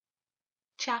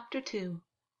Chapter 2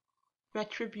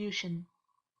 Retribution.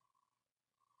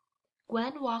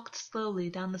 Gwyn walked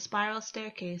slowly down the spiral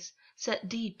staircase set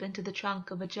deep into the trunk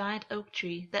of a giant oak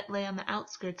tree that lay on the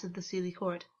outskirts of the Seelie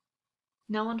court.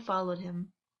 No one followed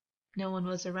him. No one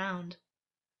was around.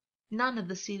 None of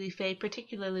the Seelie Fae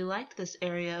particularly liked this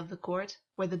area of the court,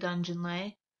 where the dungeon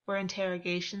lay, where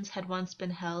interrogations had once been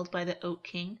held by the Oak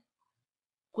King.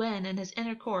 Gwyn and his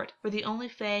inner court were the only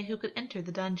Fae who could enter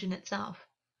the dungeon itself.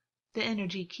 The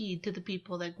energy keyed to the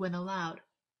people that Gwyn allowed.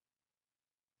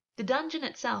 The dungeon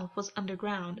itself was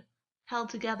underground, held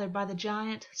together by the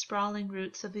giant, sprawling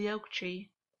roots of the oak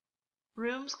tree.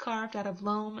 Rooms carved out of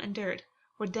loam and dirt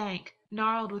were dank,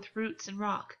 gnarled with roots and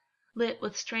rock, lit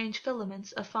with strange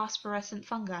filaments of phosphorescent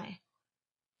fungi.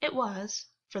 It was,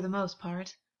 for the most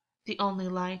part, the only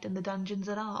light in the dungeons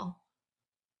at all.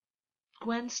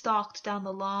 Gwyn stalked down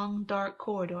the long, dark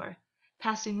corridor,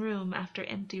 passing room after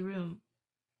empty room.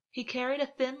 He carried a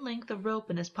thin length of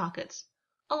rope in his pockets,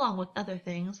 along with other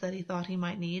things that he thought he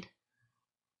might need.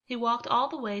 He walked all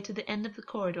the way to the end of the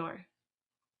corridor.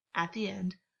 At the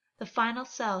end, the final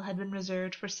cell had been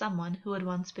reserved for someone who had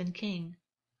once been king.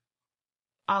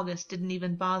 Augus didn't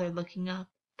even bother looking up,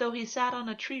 though he sat on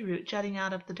a tree root jutting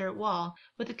out of the dirt wall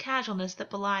with a casualness that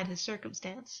belied his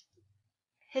circumstance.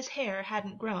 His hair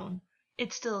hadn't grown,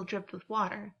 it still dripped with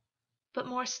water, but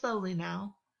more slowly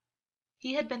now.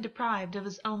 He had been deprived of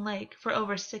his own lake for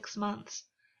over 6 months,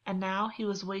 and now he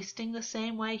was wasting the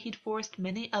same way he'd forced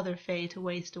many other Fae to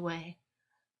waste away.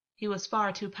 He was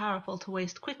far too powerful to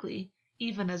waste quickly,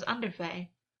 even as Under-Fae.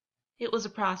 It was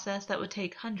a process that would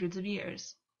take hundreds of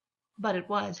years. But it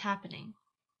was happening.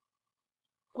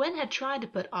 Gwyn had tried to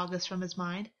put Augus from his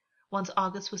mind, once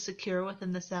Augus was secure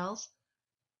within the cells.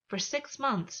 For 6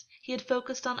 months he had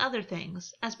focused on other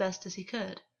things as best as he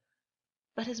could.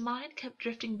 But his mind kept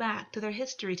drifting back to their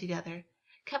history together,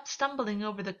 kept stumbling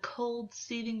over the cold,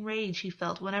 seething rage he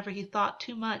felt whenever he thought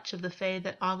too much of the Fae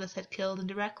that Augus had killed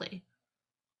indirectly.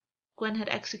 Gwyn had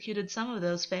executed some of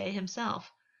those Fae himself,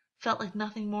 felt like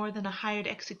nothing more than a hired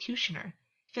executioner,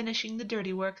 finishing the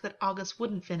dirty work that Augus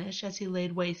wouldn't finish as he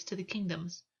laid waste to the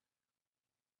kingdoms.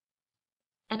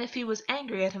 And if he was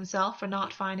angry at himself for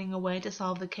not finding a way to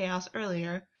solve the chaos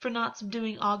earlier, for not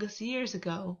subduing Augus years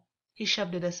ago, he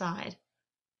shoved it aside.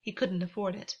 He couldn't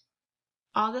afford it.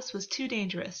 Augus was too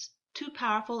dangerous, too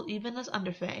powerful even as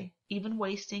Under-Fae, even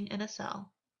wasting in a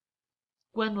cell.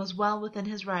 Gwyn was well within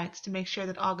his rights to make sure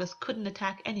that Augus couldn't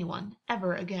attack anyone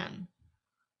ever again.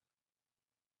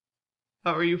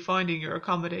 "How are you finding your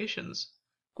accommodations?"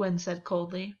 Gwyn said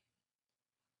coldly.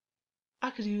 "I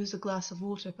could use a glass of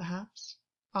water, perhaps,"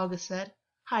 Augus said,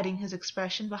 hiding his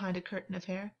expression behind a curtain of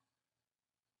hair.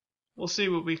 "We'll see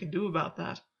what we can do about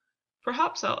that.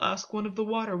 Perhaps I'll ask one of the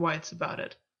water wights about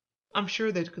it. I'm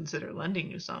sure they'd consider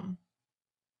lending you some."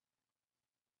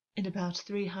 "In about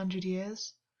 300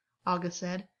 years," Augus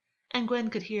said, and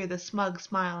Gwyn could hear the smug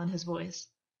smile in his voice.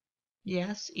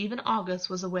 Yes, even Augus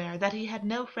was aware that he had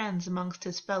no friends amongst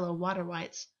his fellow water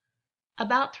wights.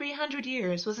 About 300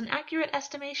 years was an accurate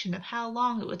estimation of how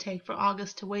long it would take for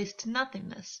Augus to waste to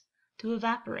nothingness, to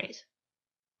evaporate.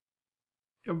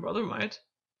 "Your brother might,"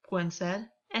 Gwyn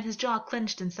said, and his jaw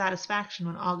clenched in satisfaction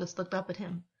when Augus looked up at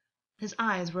him. His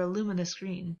eyes were a luminous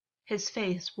green, his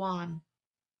face wan.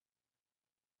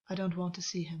 "I don't want to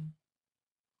see him."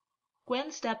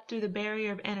 Gwyn stepped through the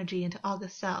barrier of energy into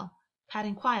Augus' cell,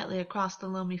 padding quietly across the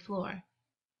loamy floor.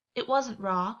 It wasn't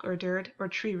rock or dirt or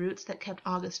tree roots that kept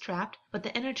Augus trapped, but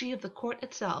the energy of the court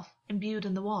itself, imbued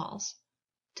in the walls.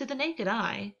 To the naked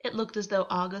eye, it looked as though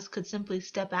Augus could simply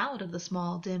step out of the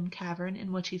small, dim cavern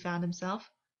in which he found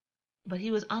himself. But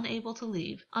he was unable to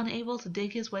leave, unable to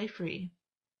dig his way free.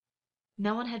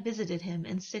 No one had visited him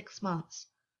in 6 months.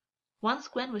 Once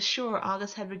Gwyn was sure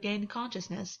Augus had regained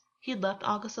consciousness, he had left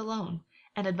Augus alone,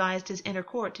 and advised his inner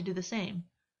court to do the same.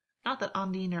 Not that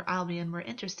Undine or Albion were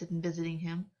interested in visiting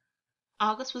him.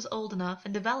 Augus was old enough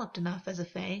and developed enough as a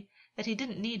Fae that he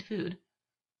didn't need food.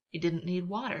 He didn't need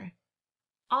water.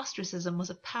 Ostracism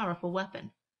was a powerful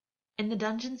weapon. In the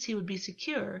dungeons he would be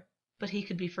secure, but he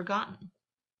could be forgotten.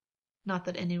 Not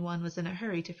that anyone was in a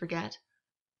hurry to forget.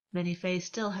 Many Fae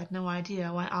still had no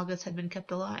idea why Augus had been kept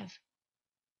alive.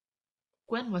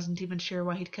 Gwyn wasn't even sure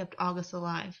why he'd kept Augus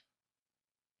alive.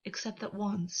 Except that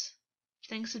once,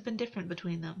 things had been different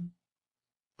between them.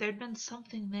 There'd been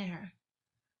something there.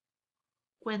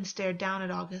 Gwyn stared down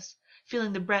at Augus,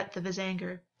 feeling the breadth of his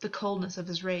anger, the coldness of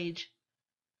his rage.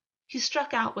 He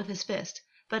struck out with his fist,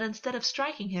 but instead of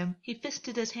striking him, he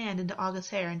fisted his hand into Augus'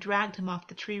 hair and dragged him off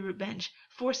the tree-root bench,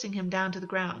 forcing him down to the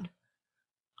ground.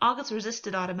 Augus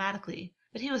resisted automatically,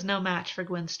 but he was no match for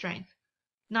Gwyn's strength.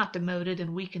 not demoted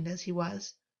and weakened as he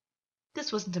was.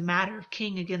 This wasn't a matter of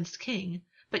king against king,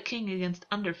 but king against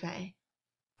underfey.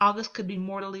 Augus could be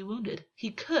mortally wounded.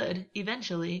 He could,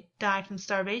 eventually, die from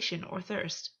starvation or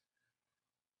thirst.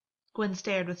 Gwyn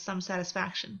stared with some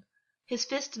satisfaction. His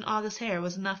fist in Augus' hair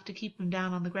was enough to keep him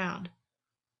down on the ground.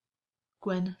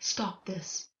 "Gwyn, stop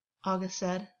this," Augus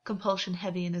said, compulsion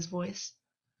heavy in his voice.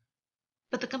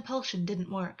 But the compulsion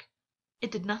didn't work.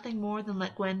 It did nothing more than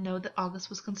let Gwyn know that Augus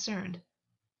was concerned.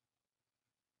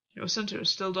 "Your center is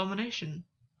still domination,"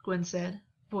 Gwyn said,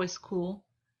 voice cool.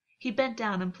 He bent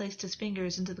down and placed his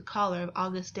fingers into the collar of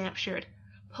Augus' damp shirt,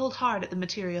 pulled hard at the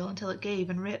material until it gave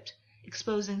and ripped,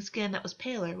 exposing skin that was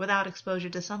paler without exposure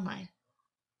to sunlight.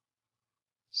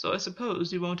 "So I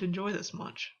suppose you won't enjoy this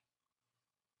much."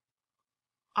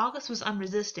 Augus was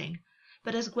unresisting,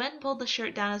 but as Gwyn pulled the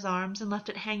shirt down his arms and left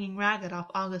it hanging ragged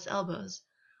off Augus' elbows,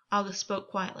 Augus spoke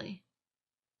quietly.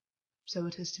 "So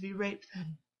it is to be rape,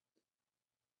 then?"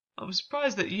 "I was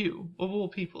surprised that you, of all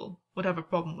people, would have a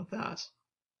problem with that."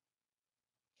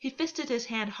 He fisted his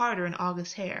hand harder in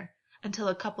Augus' hair, until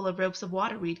a couple of ropes of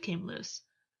water-weed came loose.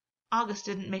 Augus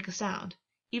didn't make a sound,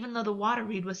 even though the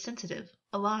water-weed was sensitive,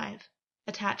 alive,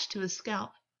 attached to his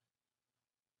scalp.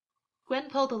 Gwyn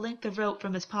pulled a length of rope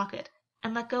from his pocket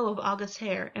and let go of Augus'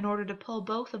 hair in order to pull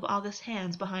both of Augus'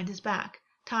 hands behind his back,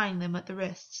 tying them at the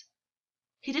wrists.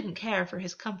 He didn't care for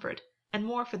his comfort, and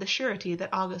more for the surety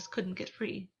that Augus couldn't get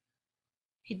free.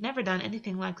 He'd never done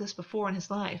anything like this before in his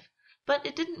life, but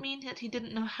it didn't mean that he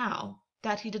didn't know how,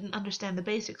 that he didn't understand the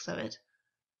basics of it.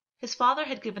 His father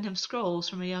had given him scrolls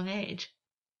from a young age.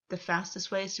 The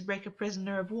fastest ways to break a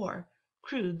prisoner of war,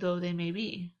 crude though they may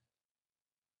be.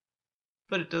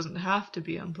 "But it doesn't have to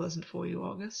be unpleasant for you,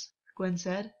 Augus," Gwyn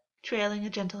said, trailing a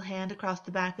gentle hand across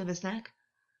the back of his neck.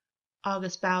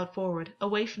 Augus bowed forward,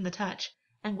 away from the touch,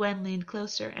 and Gwyn leaned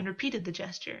closer and repeated the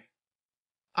gesture.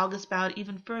 Augus bowed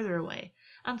even further away,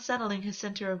 unsettling his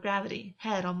center of gravity,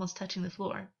 head almost touching the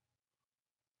floor.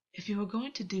 "If you are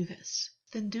going to do this,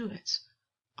 then do it,"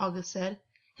 Augus said,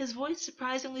 his voice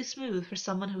surprisingly smooth for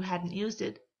someone who hadn't used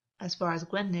it, as far as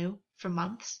Gwyn knew, for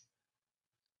months.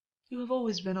 "You have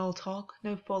always been all talk,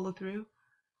 no follow-through.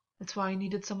 That's why you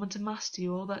needed someone to master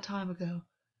you all that time ago.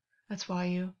 That's why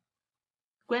you—"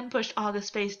 Gwyn pushed Augus'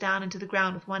 face down into the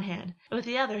ground with one hand, and with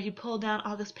the other he pulled down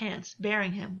Augus' pants,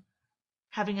 bearing him.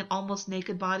 Having an almost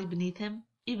naked body beneath him,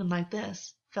 even like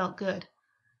this, felt good.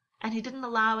 And he didn't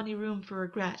allow any room for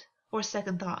regret, or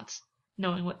second thoughts,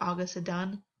 knowing what Augus had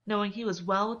done, knowing he was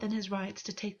well within his rights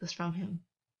to take this from him,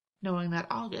 knowing that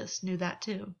Augus knew that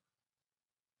too.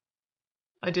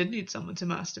 "I did need someone to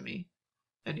master me,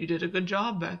 and you did a good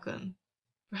job back then.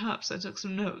 Perhaps I took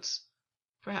some notes.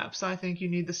 Perhaps I think you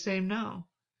need the same now.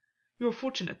 You're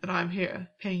fortunate that I'm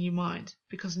here, paying you mind,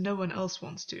 because no one else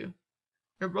wants to.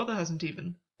 Your brother hasn't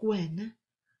even—" "Gwyn,"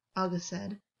 Augus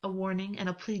said, a warning and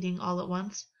a pleading all at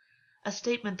once, a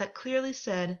statement that clearly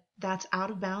said, "That's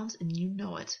out of bounds and you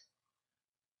know it."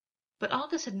 But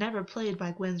Augus had never played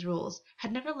by Gwyn's rules,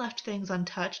 had never left things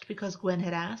untouched because Gwyn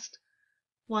had asked.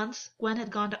 Once Gwyn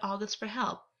had gone to Augus for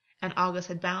help, and Augus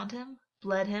had bound him,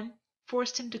 bled him,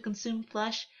 forced him to consume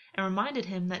flesh, and reminded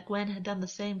him that Gwyn had done the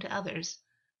same to others.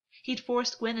 He'd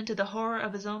forced Gwyn into the horror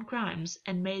of his own crimes,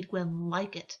 and made Gwyn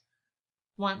like it.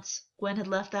 Once Gwyn had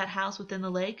left that house within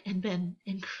the lake and been,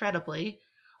 incredibly,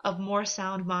 of more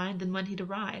sound mind than when he'd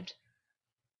arrived.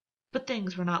 But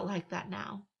things were not like that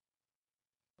now.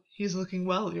 "He's looking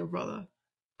well, your brother,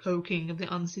 co-king of the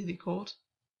unseelie court."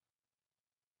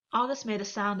 Augus made a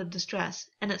sound of distress,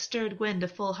 and it stirred Gwyn to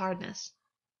full hardness.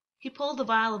 He pulled the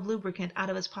vial of lubricant out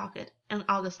of his pocket, and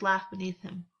Augus laughed beneath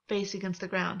him, face against the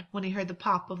ground, when he heard the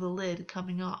pop of the lid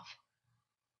coming off.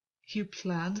 "You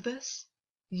planned this?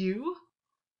 You?"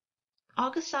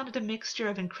 Augus sounded a mixture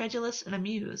of incredulous and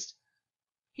amused.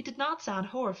 He did not sound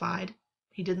horrified.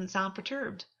 He didn't sound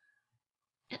perturbed.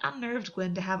 It unnerved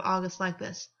Gwyn to have Augus like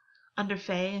this, under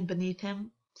Fay and beneath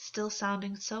him, still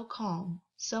sounding so calm,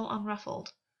 so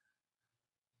unruffled.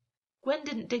 Gwyn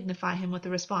didn't dignify him with a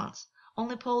response,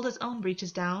 only pulled his own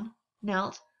breeches down,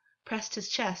 knelt, pressed his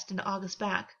chest into Augus'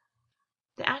 back.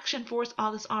 The action forced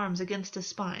Augus' arms against his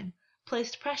spine,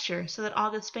 placed pressure so that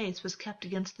Augus' face was kept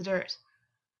against the dirt.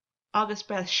 Augus'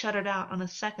 breath shuddered out on a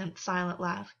second silent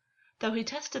laugh, though he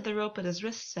tested the rope at his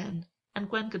wrist's end, and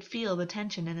Gwyn could feel the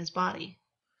tension in his body.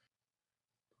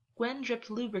 Gwyn dripped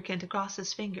lubricant across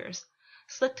his fingers,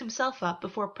 slicked himself up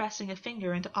before pressing a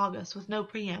finger into Augus with no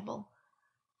preamble.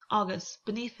 Augus,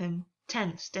 beneath him,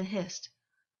 tensed and hissed.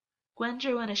 Gwyn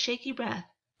drew in a shaky breath,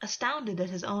 astounded at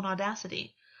his own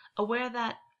audacity, aware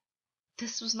that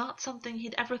this was not something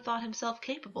he'd ever thought himself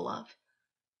capable of.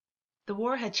 The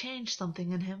war had changed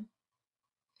something in him.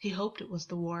 He hoped it was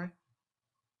the war.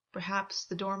 Perhaps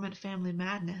the dormant family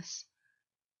madness.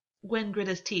 Gwyn grit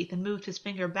his teeth and moved his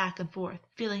finger back and forth,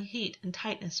 feeling heat and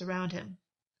tightness around him.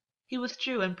 He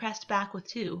withdrew and pressed back with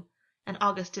two, and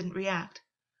Augus didn't react.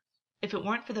 If it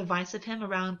weren't for the vice of him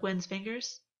around Gwyn's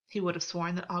fingers, he would have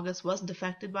sworn that Augus wasn't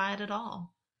affected by it at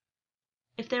all.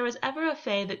 If there was ever a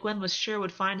Fae that Gwyn was sure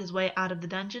would find his way out of the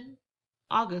dungeon,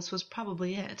 Augus was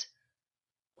probably it.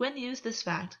 Gwyn used this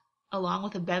fact, along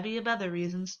with a bevy of other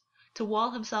reasons, to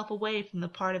wall himself away from the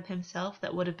part of himself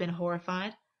that would have been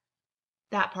horrified.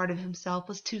 That part of himself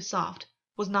was too soft,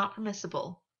 was not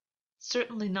permissible.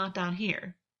 Certainly not down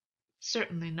here.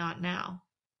 Certainly not now.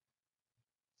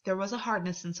 There was a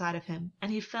hardness inside of him,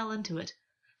 and he fell into it,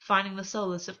 finding the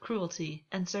solace of cruelty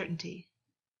and certainty.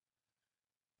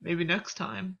 Maybe next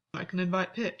time I can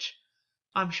invite Pitch.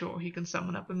 I'm sure he can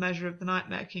summon up a measure of the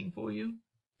Nightmare King for you.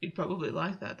 You'd probably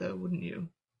like that, though, wouldn't you?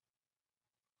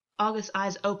 Augus'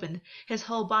 eyes opened, his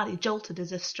whole body jolted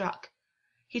as if struck.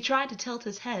 He tried to tilt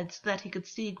his head so that he could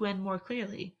see Gwyn more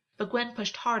clearly, but Gwyn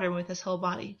pushed harder with his whole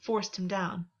body, forced him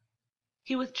down.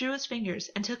 He withdrew his fingers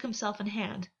and took himself in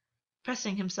hand,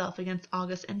 pressing himself against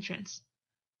Augus' entrance.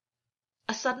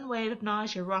 A sudden wave of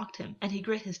nausea rocked him, and he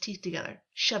grit his teeth together,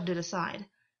 shoved it aside.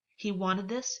 He wanted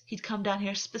this, he'd come down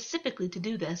here specifically to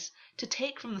do this, to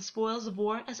take from the spoils of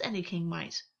war as any king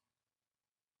might.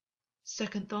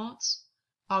 Second thoughts?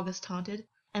 Augus taunted,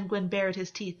 and Gwyn bared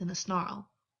his teeth in a snarl.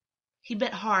 He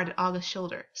bit hard at Augus'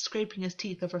 shoulder, scraping his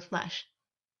teeth over flesh.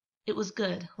 It was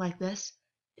good, like this.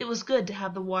 It was good to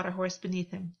have the water horse beneath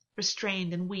him,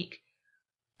 restrained and weak.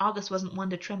 Augus wasn't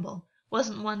one to tremble,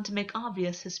 wasn't one to make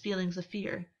obvious his feelings of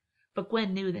fear, but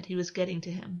Gwyn knew that he was getting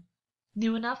to him.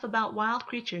 Knew enough about wild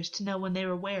creatures to know when they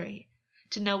were wary,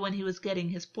 to know when he was getting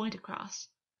his point across.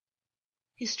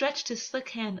 He stretched his slick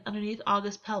hand underneath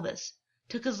Augus' pelvis,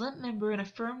 took his limp member in a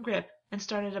firm grip, and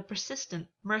started a persistent,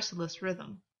 merciless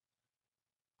rhythm.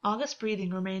 Augus' breathing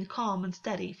remained calm and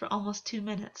steady for almost 2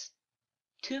 minutes.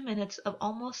 2 minutes of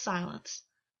almost silence,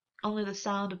 only the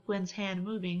sound of Gwyn's hand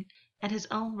moving and his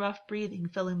own rough breathing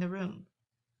filling the room.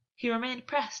 He remained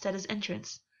pressed at his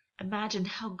entrance, imagined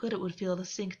how good it would feel to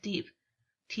sink deep,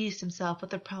 teased himself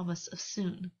with the promise of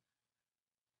soon.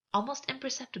 Almost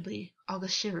imperceptibly,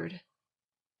 Augus shivered.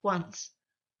 Once.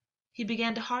 He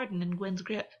began to harden in Gwyn's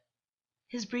grip.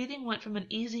 His breathing went from an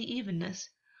easy evenness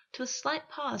to a slight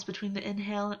pause between the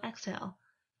inhale and exhale,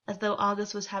 as though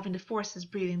Augus was having to force his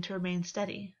breathing to remain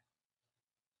steady.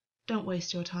 Don't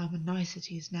waste your time on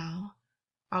niceties now,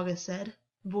 Augus said,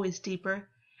 voice deeper,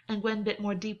 and Gwyn bit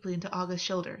more deeply into Augus'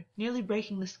 shoulder, nearly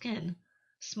breaking the skin,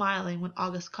 smiling when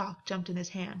Augus' cock jumped in his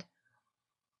hand.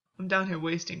 I'm down here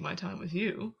wasting my time with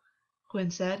you,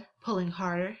 Gwyn said, pulling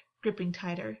harder, gripping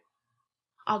tighter.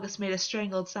 Augus made a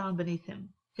strangled sound beneath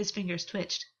him. His fingers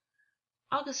twitched.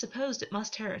 Augus supposed it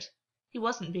must hurt. He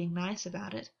wasn't being nice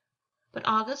about it. But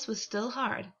Augus was still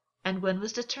hard, and Gwyn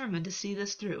was determined to see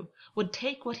this through, would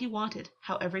take what he wanted,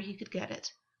 however he could get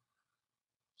it.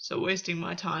 So wasting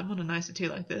my time on a nicety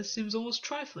like this seems almost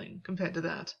trifling compared to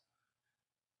that.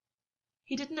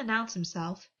 He didn't announce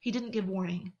himself. He didn't give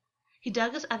warning. He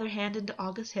dug his other hand into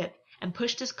Augus' hip and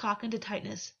pushed his cock into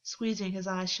tightness, squeezing his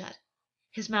eyes shut.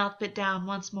 His mouth bit down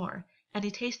once more, and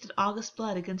he tasted Augus'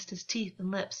 blood against his teeth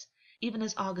and lips, even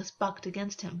as Augus bucked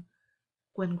against him.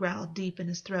 Gwyn growled deep in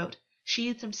his throat,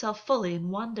 sheathed himself fully in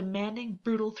one demanding,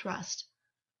 brutal thrust.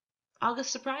 Augus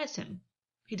surprised him.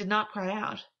 He did not cry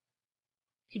out.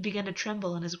 He began to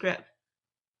tremble in his grip.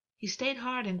 He stayed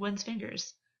hard in Gwyn's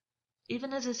fingers,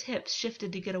 even as his hips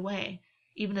shifted to get away,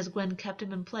 even as Gwyn kept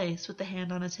him in place with the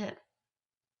hand on his hip.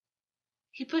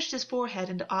 He pushed his forehead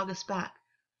into Augus' back,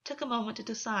 took a moment to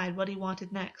decide what he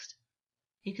wanted next.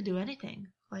 He could do anything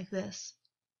like this.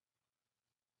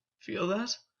 Feel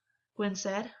that? Gwyn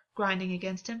said, grinding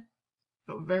against him.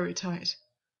 You're very tight.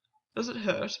 Does it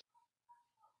hurt?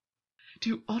 Do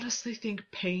you honestly think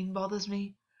pain bothers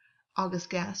me? Augus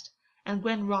gasped, and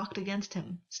Gwyn rocked against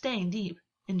him, staying deep,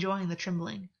 enjoying the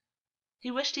trembling.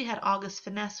 He wished he had Augus'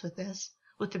 finesse with this,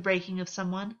 with the breaking of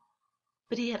someone,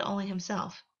 but he had only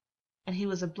himself, and he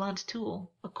was a blunt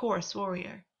tool, a coarse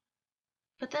warrior.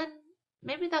 But then,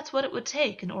 maybe that's what it would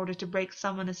take in order to break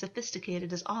someone as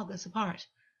sophisticated as Augus apart.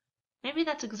 Maybe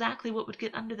that's exactly what would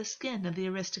get under the skin of the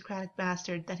aristocratic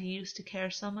bastard that he used to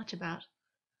care so much about.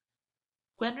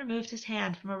 Gwyn removed his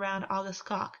hand from around Augus'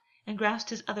 cock and grasped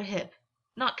his other hip,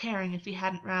 not caring if he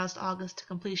hadn't roused Augus to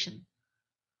completion.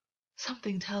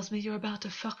 Something tells me you're about to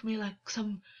fuck me like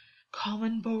some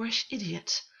common boorish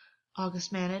idiot,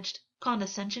 Augus managed,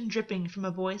 condescension dripping from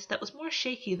a voice that was more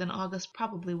shaky than Augus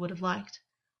probably would have liked.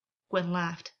 Gwyn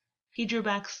laughed. He drew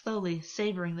back slowly,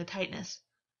 savoring the tightness.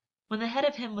 When the head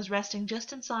of him was resting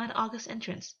just inside August's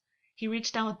entrance, he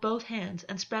reached down with both hands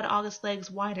and spread August's legs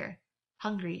wider,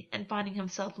 hungry and finding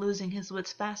himself losing his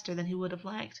wits faster than he would have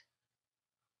liked.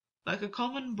 Like a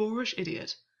common boorish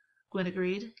idiot, Gwyn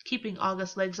agreed, keeping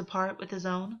August's legs apart with his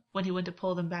own when he went to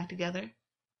pull them back together.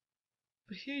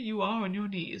 But here you are on your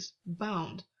knees,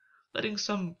 bound, letting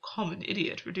some common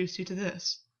idiot reduce you to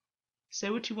this. Say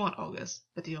what you want, Augus,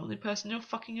 but the only person you're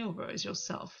fucking over is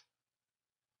yourself.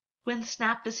 Gwyn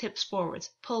snapped his hips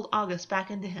forwards, pulled Augus back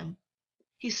into him.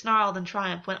 He snarled in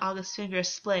triumph when August's fingers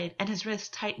splayed and his wrists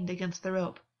tightened against the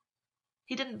rope.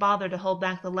 He didn't bother to hold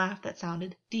back the laugh that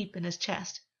sounded deep in his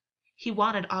chest. He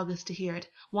wanted Augus to hear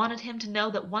it, wanted him to know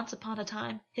that once upon a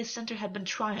time his center had been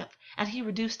triumph, and he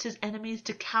reduced his enemies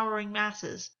to cowering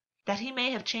masses. That he may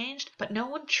have changed, but no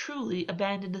one truly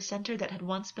abandoned the center that had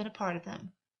once been a part of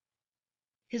them.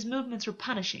 His movements were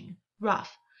punishing,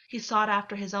 rough. He sought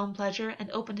after his own pleasure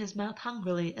and opened his mouth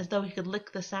hungrily as though he could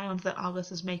lick the sounds that Augus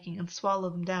was making and swallow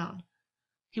them down.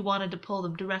 He wanted to pull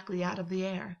them directly out of the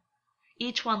air.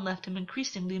 Each one left him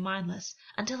increasingly mindless,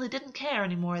 until he didn't care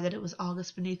any more that it was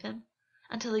Augus beneath him,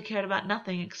 until he cared about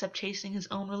nothing except chasing his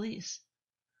own release.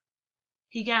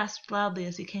 He gasped loudly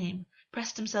as he came,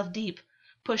 pressed himself deep,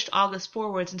 pushed Augus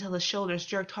forwards until his shoulders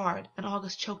jerked hard, and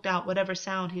Augus choked out whatever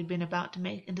sound he had been about to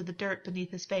make into the dirt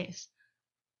beneath his face.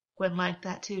 Gwyn liked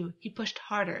that too. He pushed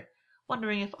harder,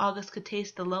 wondering if Augus could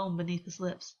taste the loam beneath his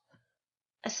lips.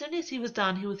 As soon as he was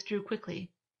done, he withdrew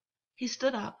quickly. He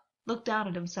stood up, looked down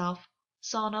at himself,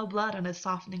 saw no blood on his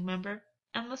softening member,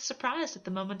 and was surprised at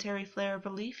the momentary flare of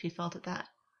relief he felt at that.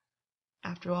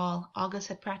 After all, Augus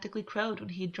had practically crowed when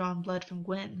he had drawn blood from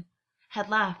Gwyn, had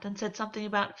laughed and said something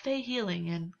about fey healing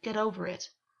and get over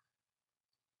it.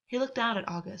 He looked down at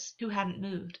Augus, who hadn't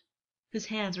moved, whose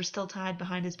hands were still tied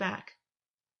behind his back.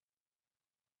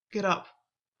 Get up,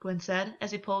 Gwyn said,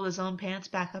 as he pulled his own pants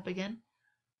back up again.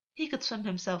 He could swim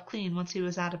himself clean once he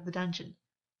was out of the dungeon.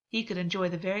 He could enjoy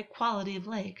the very quality of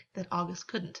lake that Augus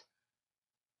couldn't.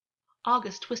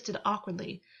 Augus twisted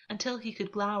awkwardly until he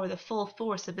could glower the full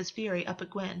force of his fury up at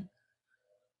Gwyn.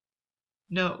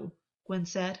 No, Gwyn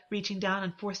said, reaching down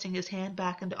and forcing his hand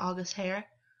back into Augus's hair.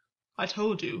 I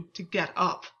told you to get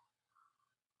up.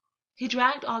 He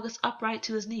dragged Augus upright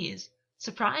to his knees,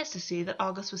 surprised to see that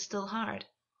Augus was still hard.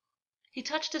 He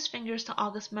touched his fingers to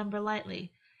Augus's member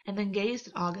lightly, and then gazed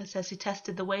at Augus as he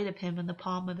tested the weight of him in the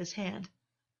palm of his hand.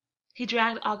 He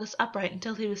dragged Augus upright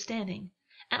until he was standing,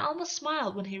 and almost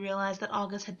smiled when he realized that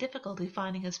Augus had difficulty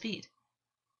finding his feet.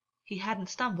 He hadn't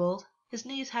stumbled, his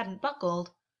knees hadn't buckled,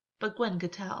 but Gwyn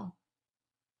could tell.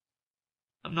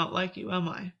 I'm not like you, am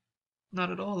I?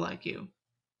 Not at all like you.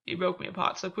 You broke me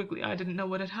apart so quickly I didn't know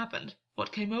what had happened,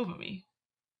 what came over me.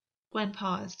 Gwyn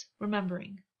paused,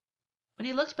 remembering. When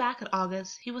he looked back at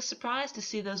Augus, he was surprised to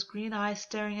see those green eyes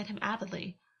staring at him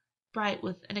avidly, bright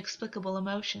with inexplicable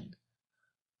emotion.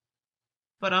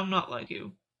 But I'm not like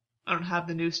you. I don't have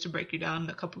the noose to break you down in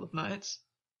a couple of nights.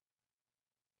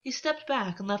 He stepped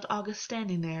back and left Augus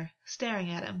standing there, staring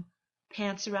at him,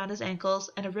 pants around his ankles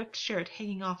and a ripped shirt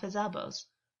hanging off his elbows.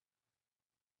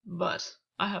 But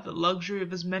I have the luxury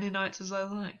of as many nights as I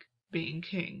like, being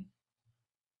king.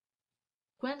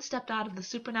 Gwyn stepped out of the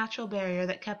supernatural barrier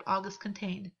that kept Augus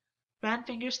contained, ran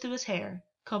fingers through his hair,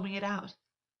 combing it out.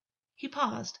 He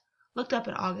paused, looked up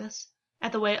at Augus,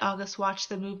 at the way Augus watched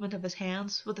the movement of his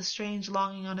hands with a strange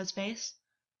longing on his face.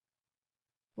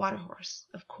 Waterhorse,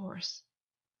 of course.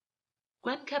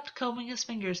 Gwyn kept combing his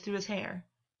fingers through his hair,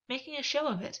 making a show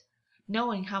of it,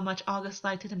 knowing how much Augus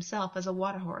liked it himself as a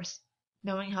waterhorse,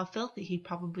 knowing how filthy he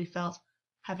probably felt,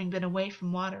 having been away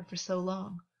from water for so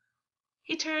long.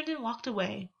 He turned and walked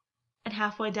away, and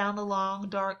halfway down the long,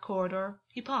 dark corridor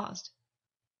he paused.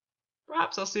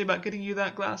 Perhaps I'll see about getting you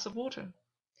that glass of water,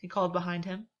 he called behind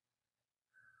him.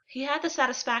 He had the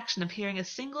satisfaction of hearing a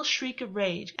single shriek of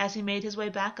rage as he made his way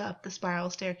back up the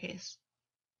spiral staircase.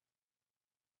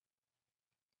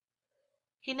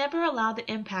 He never allowed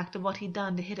the impact of what he'd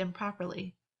done to hit him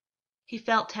properly. He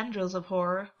felt tendrils of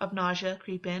horror, of nausea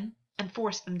creep in, and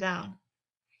forced them down.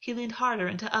 He leaned harder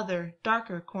into other,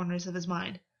 darker corners of his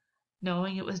mind,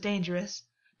 knowing it was dangerous,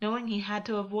 knowing he had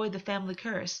to avoid the family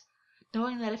curse,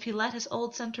 knowing that if he let his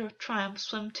old center of triumph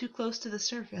swim too close to the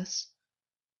surface.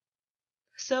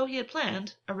 So he had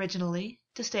planned, originally,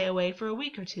 to stay away for a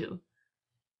week or two.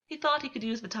 He thought he could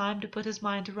use the time to put his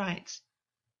mind to rights.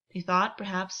 He thought,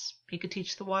 perhaps, he could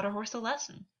teach the water-horse a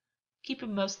lesson. Keep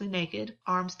him mostly naked,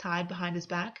 arms tied behind his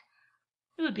back.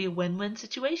 It would be a win-win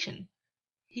situation.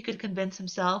 He could convince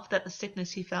himself that the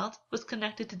sickness he felt was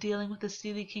connected to dealing with the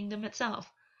Seelie Kingdom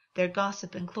itself, their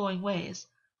gossip and cloying ways,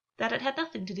 that it had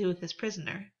nothing to do with his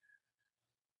prisoner.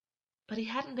 but he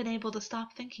hadn't been able to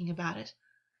stop thinking about it.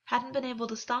 Hadn't been able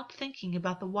to stop thinking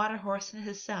about the water horse in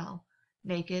his cell,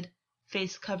 naked,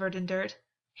 face covered in dirt,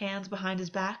 hands behind his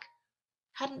back.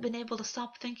 Hadn't been able to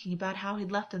stop thinking about how he'd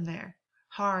left him there,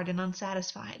 hard and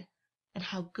unsatisfied, and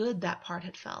how good that part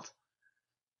had felt.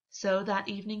 So that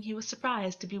evening he was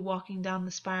surprised to be walking down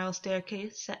the spiral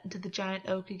staircase set into the giant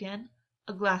oak again,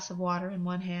 a glass of water in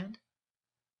one hand.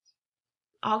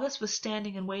 Augus was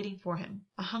standing and waiting for him,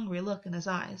 a hungry look in his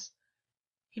eyes.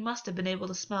 He must have been able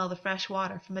to smell the fresh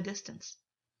water from a distance.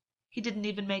 He didn't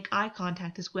even make eye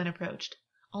contact as Gwyn approached,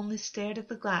 only stared at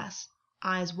the glass,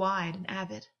 eyes wide and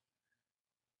avid.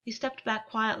 He stepped back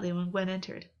quietly when Gwyn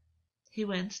entered. He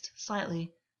winced,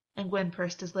 slightly, and Gwyn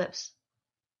pursed his lips.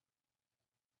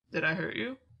 Did I hurt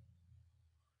you?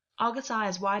 August's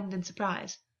eyes widened in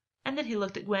surprise, and then he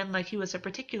looked at Gwyn like he was a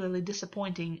particularly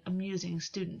disappointing, amusing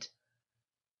student.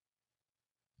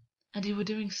 And you were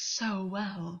doing so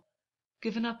well.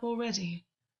 Given up already?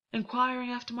 Inquiring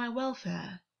after my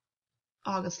welfare?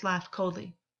 Augus laughed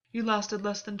coldly. You lasted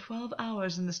less than 12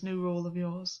 hours in this new role of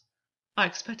yours. I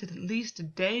expected at least a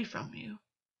day from you.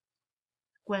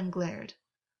 Gwyn glared.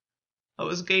 I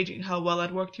was gauging how well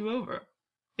I'd worked you over.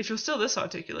 If you're still this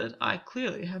articulate, I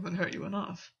clearly haven't hurt you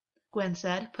enough, Gwyn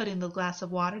said, putting the glass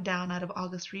of water down out of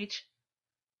August's reach.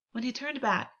 When he turned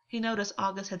back, he noticed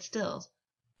Augus had stilled,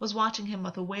 was watching him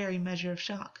with a wary measure of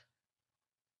shock.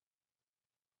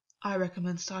 I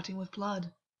recommend starting with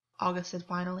blood, Augus said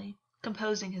finally,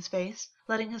 composing his face,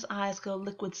 letting his eyes go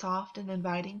liquid soft and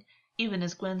inviting, even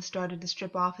as Gwyn started to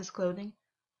strip off his clothing.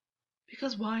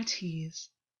 Because why tease?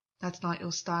 That's not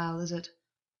your style, is it?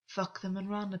 Fuck them and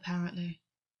run, apparently.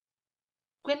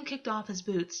 Gwyn kicked off his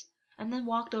boots, and then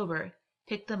walked over,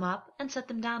 picked them up, and set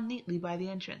them down neatly by the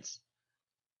entrance.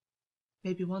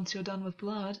 Maybe once you're done with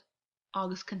blood,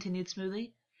 Augus continued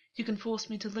smoothly, you can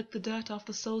force me to lick the dirt off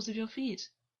the soles of your feet.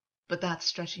 But that's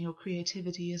stretching your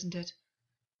creativity, isn't it?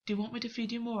 Do you want me to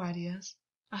feed you more ideas?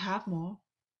 I have more.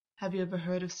 Have you ever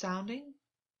heard of sounding?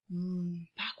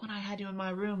 Back when I had you in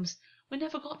my rooms, we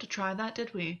never got to try that,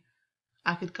 did we?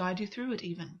 I could guide you through it,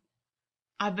 even.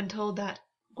 I've been told that.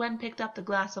 Gwyn picked up the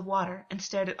glass of water and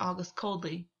stared at Augus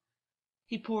coldly.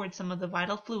 He poured some of the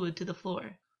vital fluid to the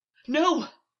floor. No!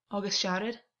 Augus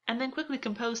shouted, and then quickly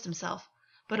composed himself,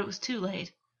 but it was too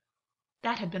late.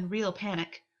 That had been real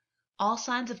panic. All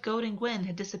signs of goading Gwyn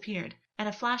had disappeared, and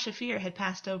a flash of fear had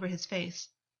passed over his face.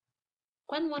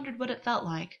 Gwyn wondered what it felt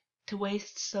like, to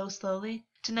waste so slowly,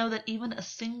 to know that even a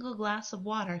single glass of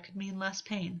water could mean less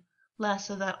pain,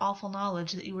 less of that awful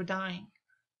knowledge that you were dying.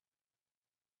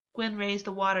 Gwyn raised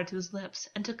the water to his lips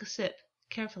and took a sip,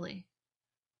 carefully.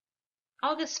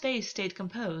 August's face stayed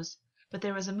composed, but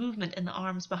there was a movement in the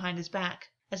arms behind his back,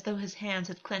 as though his hands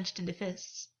had clenched into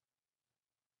fists.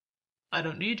 I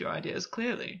don't need your ideas,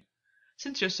 clearly.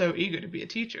 Since you're so eager to be a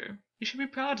teacher, you should be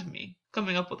proud of me,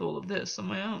 coming up with all of this on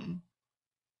my own.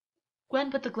 Gwyn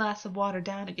put the glass of water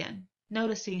down again,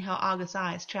 noticing how August's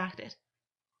eyes tracked it.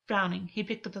 Frowning, he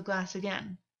picked up the glass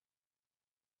again.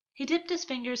 He dipped his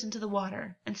fingers into the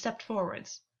water and stepped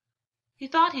forwards. He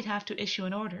thought he'd have to issue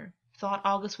an order, thought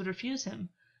Augus would refuse him,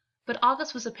 but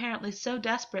Augus was apparently so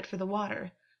desperate for the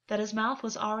water that his mouth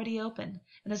was already open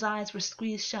and his eyes were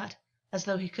squeezed shut, as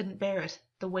though he couldn't bear it,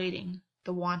 the waiting,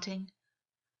 the wanting.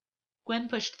 Gwyn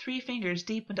pushed 3 fingers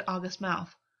deep into August's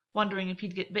mouth, wondering if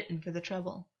he'd get bitten for the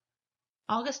trouble.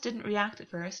 Augus didn't react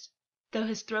at first, though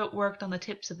his throat worked on the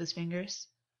tips of his fingers.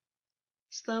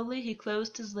 Slowly he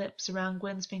closed his lips around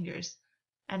Gwyn's fingers,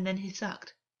 and then he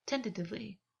sucked,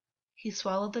 tentatively. He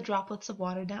swallowed the droplets of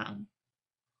water down.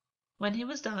 When he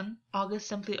was done, Augus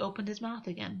simply opened his mouth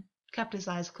again, kept his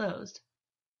eyes closed,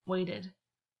 waited.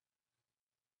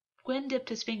 Gwyn dipped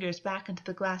his fingers back into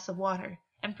the glass of water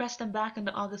and pressed them back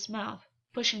into August's mouth,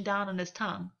 pushing down on his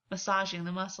tongue, massaging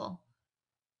the muscle.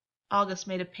 Augus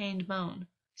made a pained moan,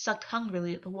 sucked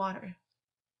hungrily at the water.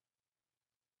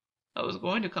 I was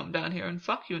going to come down here and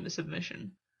fuck you into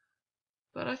submission.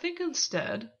 But I think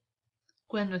instead,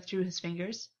 Gwyn withdrew his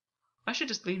fingers, I should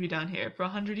just leave you down here for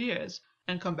 100 years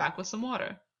and come back with some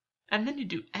water. And then you'd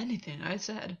do anything I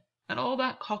said, and all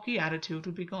that cocky attitude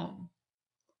would be gone.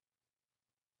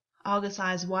 August's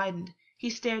eyes widened. He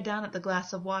stared down at the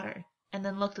glass of water, and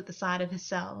then looked at the side of his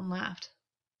cell and laughed.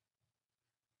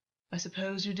 I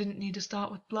suppose you didn't need to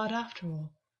start with blood after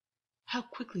all. How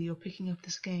quickly you're picking up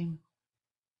this game.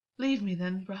 Leave me,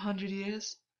 then, for 100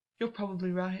 years. You're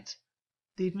probably right.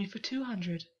 Leave me for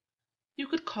 200. You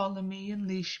could collar me and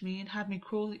leash me and have me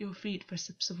crawl at your feet for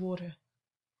sips of water.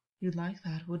 You'd like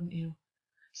that, wouldn't you?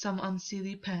 Some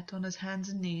unseelie pet on his hands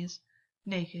and knees,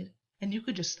 naked, and you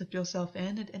could just slip yourself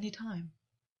in at any time.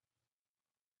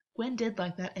 Gwyn did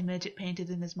like that image it painted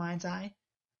in his mind's eye.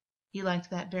 He liked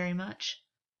that very much.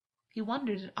 He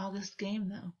wondered at August's game,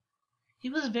 though. He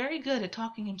was very good at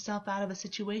talking himself out of a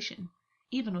situation,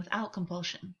 even without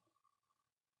compulsion.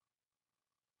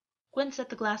 Gwyn set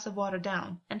the glass of water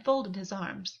down and folded his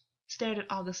arms, stared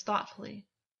at Augus thoughtfully.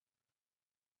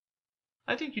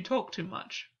 "I think you talk too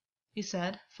much," he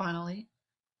said, finally.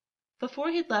 Before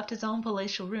he'd left his own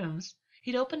palatial rooms,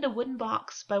 he'd opened a wooden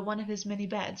box by one of his many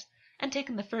beds and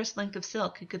taken the first length of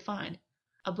silk he could find,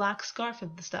 a black scarf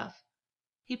of the stuff.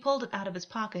 He pulled it out of his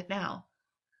pocket now.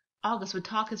 Augus would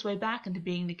talk his way back into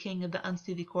being the king of the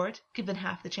unsteely court, given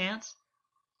half the chance.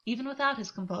 Even without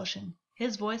his compulsion,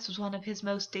 his voice was one of his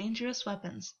most dangerous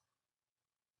weapons.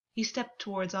 He stepped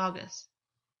towards Augus.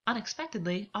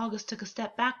 Unexpectedly, Augus took a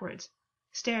step backwards,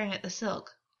 staring at the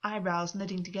silk, eyebrows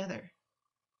knitting together.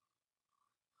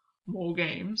 "More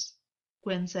games?"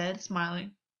 Gwyn said,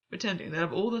 smiling. "Pretending that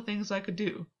of all the things I could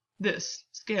do, this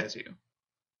scares you."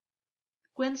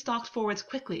 Gwyn stalked forwards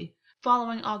quickly,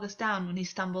 following Augus down when he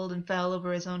stumbled and fell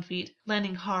over his own feet,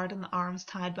 landing hard on the arms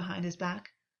tied behind his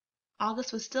back.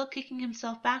 Augus was still kicking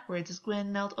himself backwards as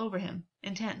Gwyn knelt over him,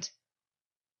 intent.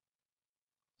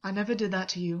 "I never did that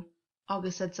to you,"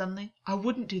 Augus said suddenly. "I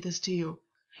wouldn't do this to you.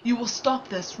 You will stop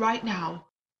this right now."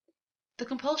 The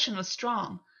compulsion was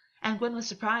strong, and Gwyn was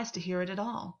surprised to hear it at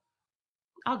all.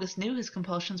 Augus knew his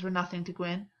compulsions were nothing to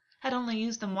Gwyn, had only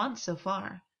used them once so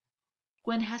far.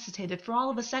 Gwyn hesitated for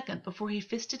all of a second before he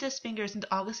fisted his fingers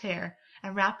into Augus's hair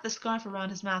and wrapped the scarf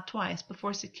around his mouth twice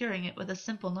before securing it with a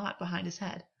simple knot behind his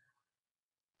head.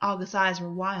 Augus's eyes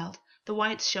were wild, the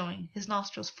whites showing, his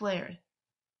nostrils flared.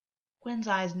 Gwyn's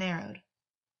eyes narrowed.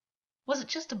 Was it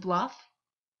just a bluff?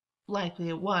 Likely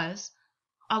it was.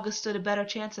 Augus stood a better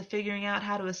chance of figuring out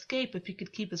how to escape if he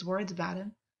could keep his words about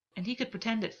him, and he could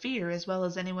pretend at fear as well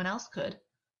as anyone else could.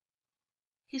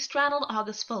 He straddled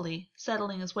Augus fully,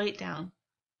 settling his weight down.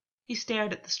 He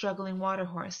stared at the struggling water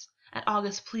horse, at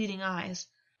Augus's pleading eyes,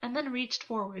 and then reached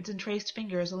forwards and traced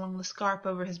fingers along the scarf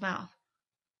over his mouth.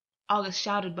 Augus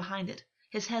shouted behind it,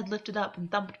 his head lifted up and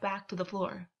thumped back to the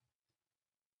floor.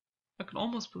 "I can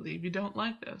almost believe you don't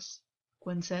like this,"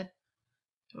 Gwyn said.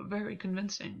 "You're very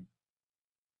convincing."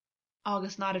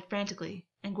 Augus nodded frantically,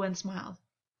 and Gwyn smiled.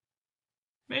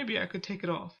 "Maybe I could take it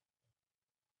off."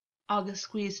 Augus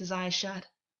squeezed his eyes shut.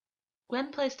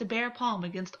 Gwyn placed a bare palm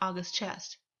against Augus's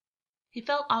chest. He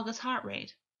felt Augus's heart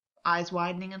rate, eyes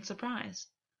widening in surprise.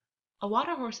 A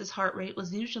water horse's heart rate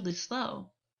was usually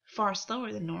slow, far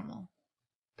slower than normal.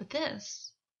 But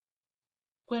this...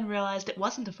 Gwyn realized it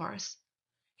wasn't a farce.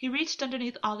 He reached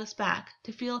underneath Augus's back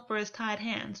to feel for his tied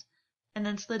hands, and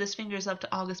then slid his fingers up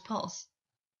to Augus's pulse.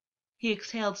 He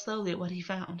exhaled slowly at what he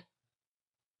found.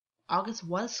 Augus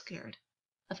was scared.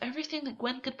 Of everything that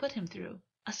Gwyn could put him through,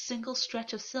 a single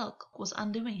stretch of silk was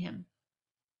undoing him.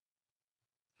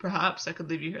 "Perhaps I could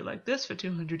leave you here like this for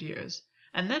 200 years,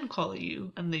 and then collar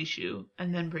you, unleash you,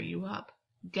 and then bring you up,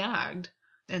 gagged,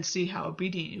 and see how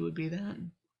obedient you would be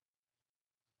then."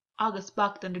 Augus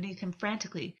bucked underneath him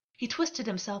frantically. He twisted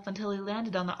himself until he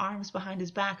landed on the arms behind his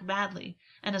back badly,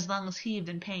 and his lungs heaved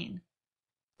in pain.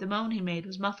 The moan he made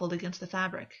was muffled against the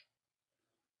fabric.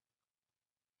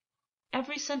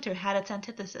 Every center had its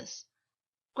antithesis.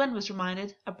 Gwyn was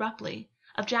reminded, abruptly,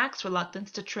 of Jack's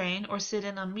reluctance to train or sit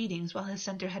in on meetings while his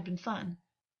center had been fun.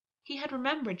 He had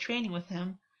remembered training with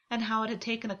him, and how it had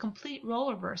taken a complete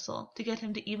role reversal to get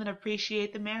him to even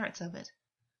appreciate the merits of it.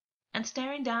 And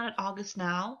staring down at Augus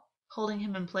now, holding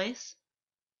him in place,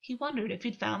 he wondered if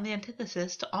he'd found the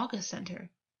antithesis to Augus's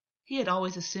center. He had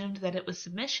always assumed that it was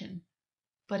submission,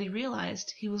 but he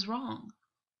realized he was wrong.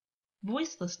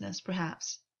 Voicelessness,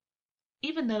 perhaps.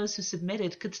 Even those who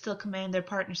submitted could still command their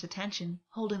partner's attention,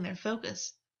 holding their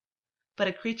focus. But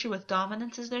a creature with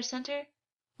dominance as their center?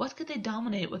 What could they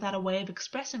dominate without a way of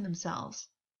expressing themselves?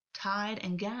 Tied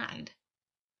and gagged.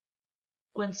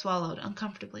 Gwyn swallowed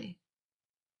uncomfortably.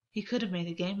 He could have made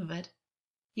a game of it.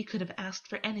 He could have asked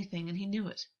for anything, and he knew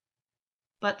it.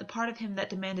 But the part of him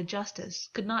that demanded justice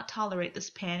could not tolerate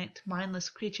this panicked, mindless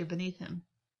creature beneath him.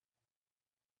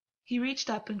 He reached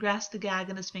up and grasped the gag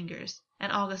in his fingers,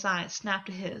 and Augus's eyes snapped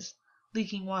to his,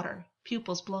 leaking water,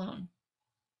 pupils blown.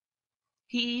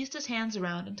 He eased his hands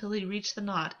around until he reached the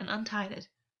knot and untied it,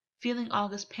 feeling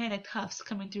Augus's panicked huffs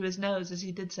coming through his nose as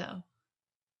he did so.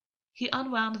 He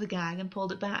unwound the gag and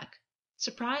pulled it back,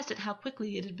 surprised at how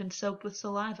quickly it had been soaked with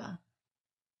saliva.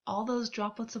 All those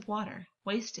droplets of water,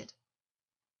 wasted.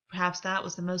 Perhaps that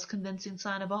was the most convincing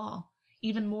sign of all,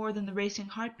 even more than the racing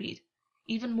heartbeat,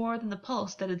 even more than the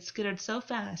pulse that had skittered so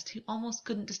fast he almost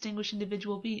couldn't distinguish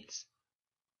individual beats.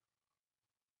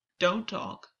 "Don't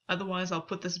talk, otherwise I'll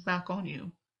put this back on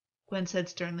you," Gwyn said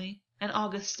sternly, and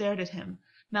Augus stared at him,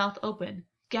 mouth open,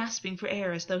 gasping for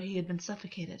air as though he had been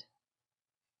suffocated.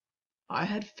 I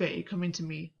had Fae coming to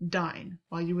me, dying,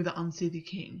 while you were the unseelie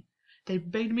king. They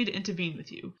begged me to intervene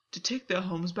with you, to take their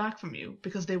homes back from you,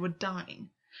 because they were dying,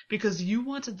 because you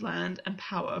wanted land and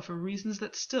power for reasons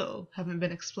that still haven't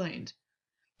been explained.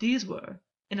 These were,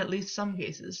 in at least some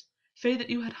cases, Fae that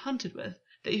you had hunted with,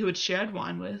 that you had shared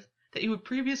wine with, that you had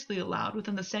previously allowed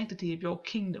within the sanctity of your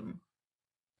kingdom.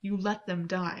 You let them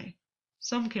die.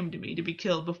 Some came to me to be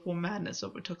killed before madness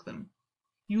overtook them.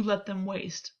 You let them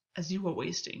waste, as you were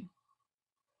wasting.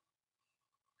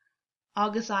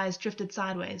 Augus's eyes drifted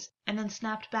sideways, and then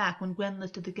snapped back when Gwyn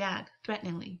lifted the gag,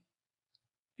 threateningly.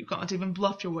 You can't even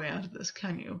bluff your way out of this,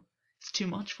 can you? It's too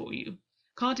much for you.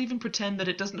 Can't even pretend that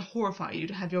it doesn't horrify you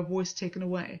to have your voice taken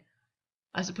away.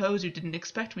 I suppose you didn't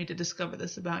expect me to discover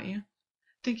this about you,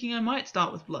 thinking I might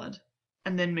start with blood,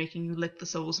 and then making you lick the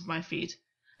soles of my feet,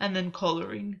 and then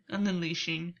collaring, and then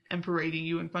leashing, and parading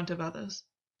you in front of others,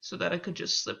 so that I could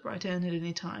just slip right in at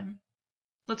any time.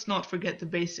 Let's not forget the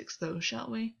basics, though,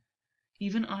 shall we?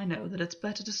 Even I know that it's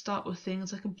better to start with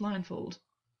things like a blindfold,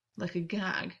 like a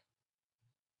gag.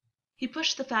 He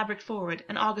pushed the fabric forward,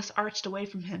 and Augus arched away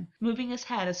from him, moving his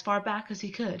head as far back as he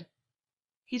could.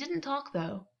 He didn't talk,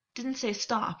 though, didn't say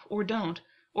stop, or don't,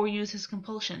 or use his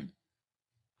compulsion.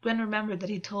 Gwyn remembered that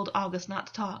he'd told Augus not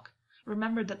to talk,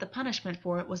 remembered that the punishment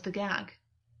for it was the gag.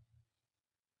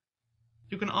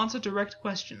 You can answer direct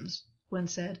questions, Gwyn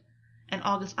said, and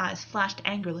Augus's eyes flashed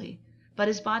angrily, but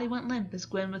his body went limp as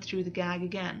Gwyn withdrew the gag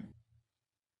again.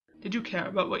 Did you care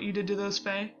about what you did to those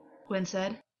Fae? Gwyn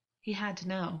said. He had to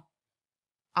know.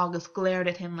 Augus glared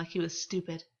at him like he was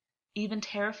stupid. Even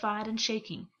terrified and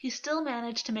shaking, he still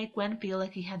managed to make Gwyn feel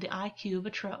like he had the IQ of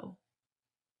a Tro.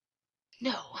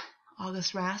 No,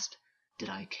 Augus rasped. Did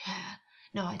I care?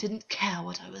 No, I didn't care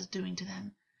what I was doing to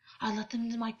them. I let them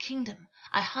into my kingdom.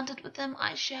 I hunted with them.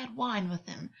 I shared wine with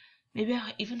them. Maybe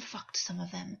I even fucked some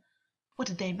of them. What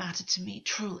did they matter to me,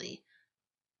 truly?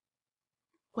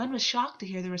 Gwyn was shocked to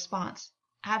hear the response,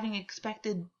 having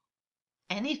expected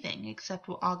anything except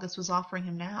what Augus was offering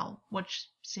him now, which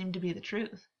seemed to be the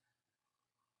truth.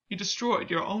 You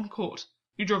destroyed your own court.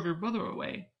 You drove your brother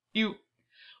away. You...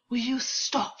 Will you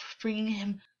stop bringing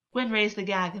him... Gwyn raised the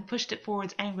gag and pushed it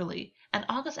forwards angrily, and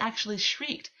Augus actually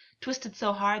shrieked, twisted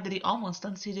so hard that he almost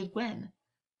unseated Gwyn.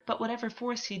 But whatever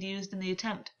force he'd used in the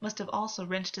attempt must have also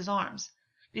wrenched his arms,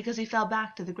 because he fell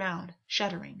back to the ground,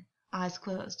 shuddering, eyes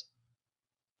closed.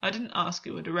 I didn't ask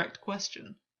you a direct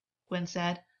question, Gwyn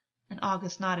said, and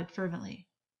Augus nodded fervently.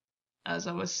 As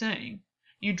I was saying,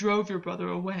 you drove your brother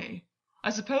away. I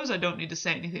suppose I don't need to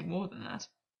say anything more than that.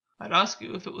 I'd ask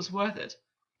you if it was worth it,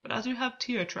 but as you have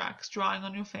tear tracks drying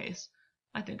on your face,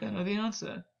 I think I know the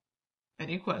answer.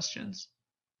 Any questions?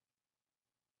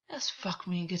 Just fuck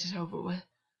me and get it over with,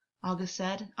 Augus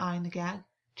said, eyeing the gag.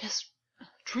 Just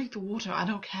drink the water, I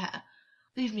don't care.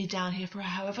 Leave me down here for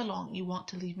however long you want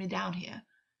to leave me down here.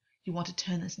 You want to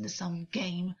turn this into some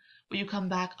game where you come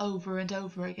back over and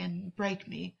over again and break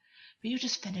me, but you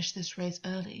just finish this race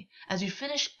early, as you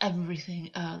finish everything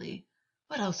early.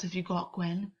 What else have you got,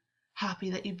 Gwyn?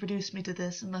 Happy that you produced me to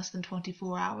this in less than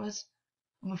 24 hours?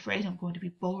 I'm afraid I'm going to be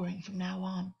boring from now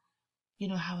on. You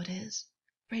know how it is.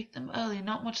 Break them early,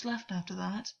 not much left after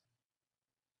that.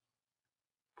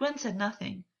 Gwyn said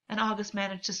nothing, and Augus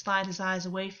managed to slide his eyes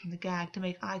away from the gag to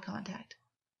make eye contact.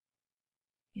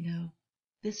 You know,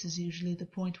 this is usually the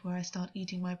point where I start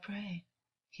eating my prey,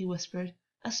 he whispered,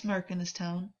 a smirk in his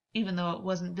tone, even though it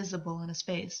wasn't visible on his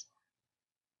face.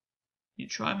 You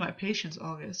try my patience,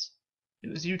 Augus. It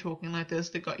was you talking like this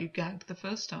that got you gagged the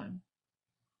first time.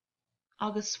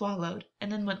 Augus swallowed,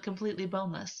 and then went completely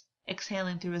boneless,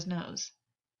 exhaling through his nose.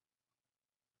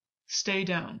 Stay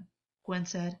down, Gwyn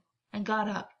said, and got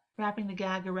up, wrapping the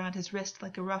gag around his wrist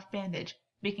like a rough bandage,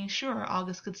 making sure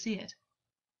Augus could see it.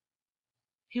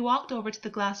 He walked over to the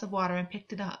glass of water and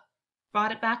picked it up,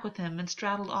 brought it back with him and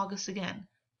straddled Augus again,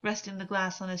 resting the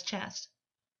glass on his chest.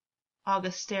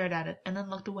 Augus stared at it and then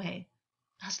looked away,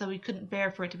 as though he couldn't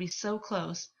bear for it to be so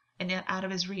close and yet out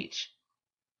of his reach.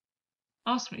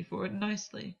 Ask me for it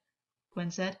nicely,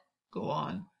 Gwyn said. Go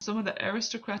on. Some of that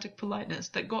aristocratic politeness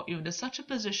that got you into such a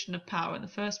position of power in the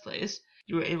first place,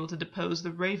 you were able to depose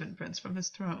the Raven Prince from his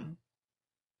throne.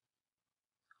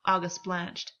 Augus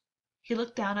blanched. He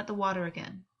looked down at the water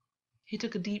again. He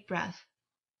took a deep breath.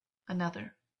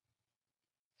 Another.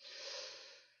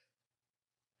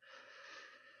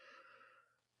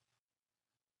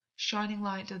 Shining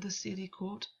light of the Seelie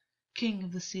court, king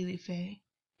of the Seelie Fae,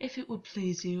 if it would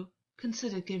please you,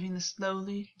 consider giving the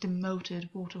slowly demoted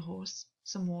water horse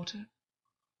some water.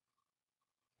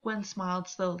 Gwyn smiled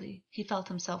slowly. He felt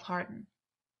himself harden.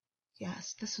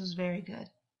 Yes, this was very good.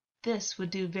 This would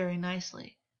do very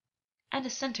nicely. And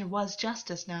his center was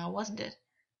justice now, wasn't it?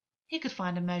 He could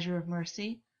find a measure of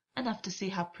mercy, enough to see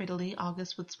how prettily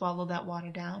Augus would swallow that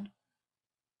water down.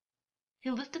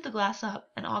 He lifted the glass up,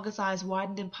 and Augus's eyes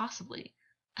widened impossibly,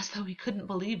 as though he couldn't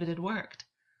believe it had worked.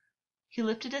 He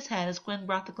lifted his head as Gwyn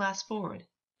brought the glass forward.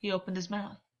 He opened his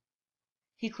mouth.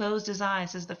 He closed his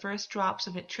eyes as the first drops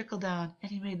of it trickled down,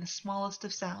 and he made the smallest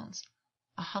of sounds,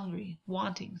 a hungry,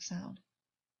 wanting sound.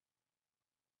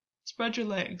 "Spread your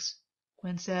legs,"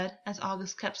 Gwyn said, as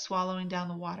Augus kept swallowing down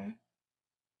the water.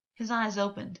 His eyes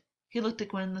opened. He looked at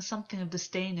Gwyn with something of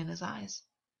disdain in his eyes.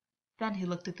 Then he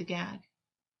looked at the gag.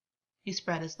 He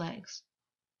spread his legs.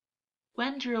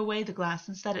 Gwyn drew away the glass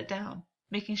and set it down,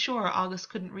 making sure Augus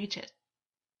couldn't reach it.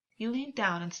 He leaned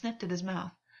down and sniffed at his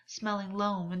mouth, smelling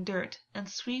loam and dirt and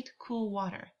sweet, cool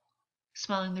water,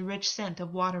 smelling the rich scent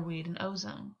of waterweed and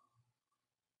ozone.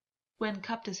 Gwyn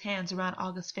cupped his hands around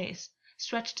Augus's face,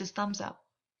 stretched his thumbs up.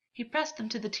 He pressed them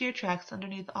to the tear tracks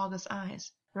underneath Augus's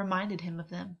eyes, reminded him of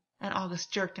them, and Augus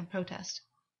jerked in protest.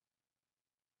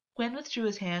 Gwyn withdrew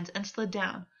his hands and slid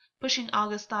down, pushing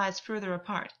Augus's thighs further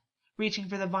apart, reaching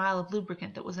for the vial of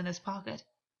lubricant that was in his pocket.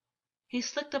 He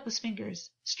slicked up his fingers,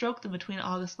 stroked them between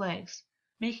Augus's legs,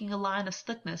 making a line of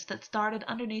slickness that started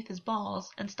underneath his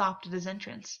balls and stopped at his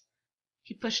entrance.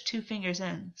 He pushed 2 fingers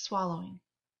in, swallowing.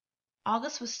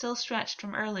 Augus was still stretched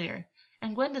from earlier,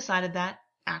 and Gwyn decided that,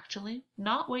 actually,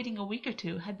 not waiting a week or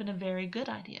 2 had been a very good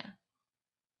idea.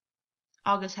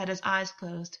 Augus had his eyes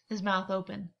closed, his mouth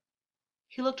open.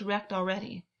 He looked wrecked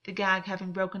already, the gag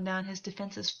having broken down his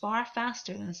defenses far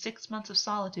faster than 6 months of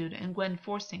solitude and Gwyn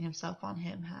forcing himself on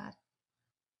him had.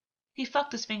 He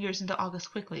fucked his fingers into Augus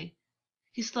quickly.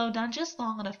 He slowed down just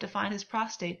long enough to find his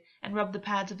prostate and rubbed the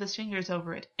pads of his fingers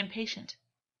over it, impatient.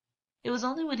 It was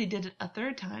only when he did it a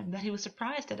 3rd time that he was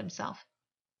surprised at himself.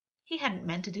 He hadn't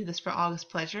meant to do this for Augus's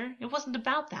pleasure. It wasn't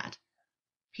about that.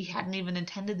 He hadn't even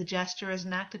intended the gesture as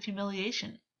an act of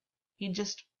humiliation. He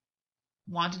just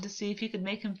wanted to see if he could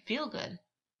make him feel good.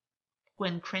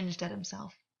 Gwyn cringed at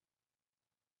himself.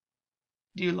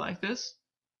 "Do you like this?"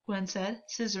 Gwyn said,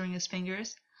 scissoring his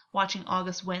fingers, watching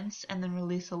Augus wince and then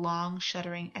release a long,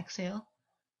 shuddering exhale.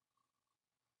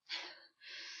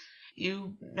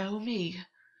 "You know me,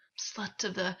 slut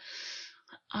of the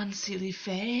unseelie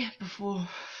fae before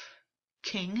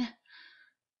king."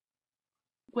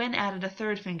 Gwyn added a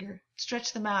 3rd finger,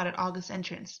 stretched them out at Augus's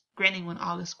entrance, grinning when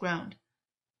Augus groaned.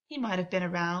 He might have been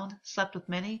around, slept with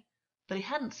many, but he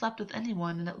hadn't slept with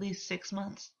anyone in at least 6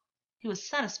 months. He was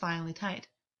satisfyingly tight.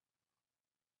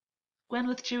 Gwyn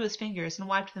withdrew his fingers and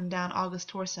wiped them down Augus's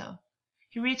torso.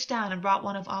 He reached down and brought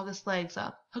one of Augus's legs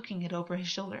up, hooking it over his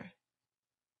shoulder.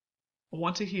 "I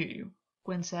want to hear you,"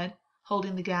 Gwyn said,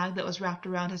 holding the gag that was wrapped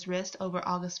around his wrist over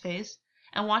Augus's face,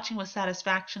 and watching with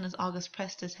satisfaction as Augus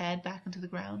pressed his head back into the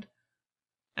ground.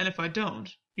 "And if I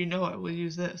don't, you know I will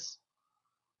use this."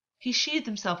 He sheathed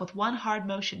himself with one hard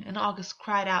motion, and Augus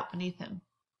cried out beneath him.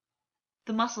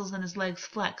 The muscles in his legs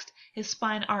flexed, his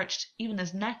spine arched, even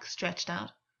his neck stretched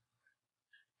out.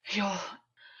 You're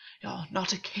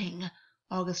not a king,"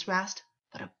 Augus rasped,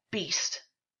 "but a beast."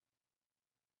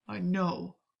 "I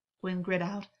know," Gwyn grit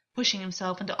out, pushing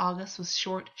himself into Augus with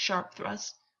short, sharp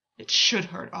thrusts. "It should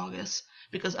hurt, Augus,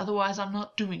 because otherwise I'm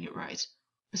not doing it right.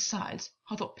 Besides,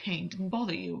 I thought pain didn't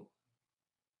bother you."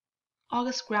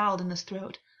 Augus growled in his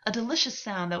throat, a delicious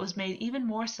sound that was made even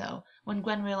more so when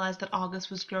Gwyn realized that Augus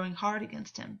was growing hard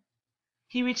against him.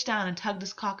 He reached down and tugged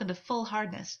his cock into full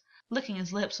hardness, licking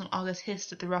his lips when Augus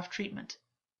hissed at the rough treatment.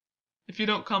 "If you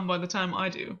don't come by the time I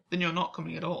do, then you're not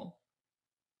coming at all."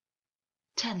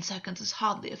 10 seconds is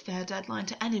hardly a fair deadline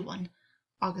to anyone,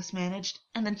 Augus managed,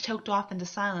 and then choked off into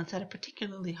silence at a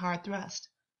particularly hard thrust.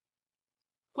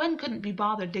 Gwyn couldn't be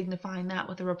bothered dignifying that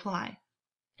with a reply.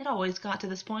 It always got to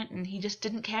this point, and he just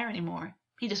didn't care anymore.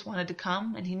 He just wanted to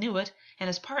come, and he knew it, and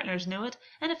his partners knew it,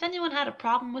 and if anyone had a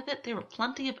problem with it, there were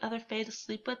plenty of other fae to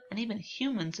sleep with, and even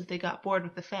humans if they got bored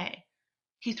with the fae.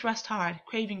 He thrust hard,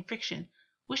 craving friction,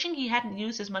 wishing he hadn't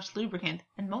used as much lubricant,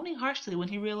 and moaning harshly when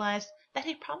he realized that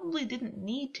he probably didn't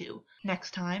need to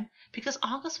next time, because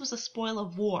Augus was a spoil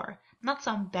of war, not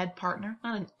some bed partner,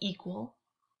 not an equal.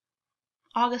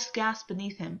 Augus gasped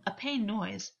beneath him, a pained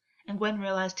noise, and Gwyn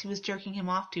realized he was jerking him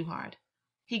off too hard.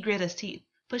 He grit his teeth,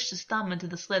 pushed his thumb into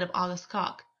the slit of Augus's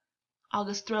cock.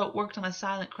 Augus's throat worked on a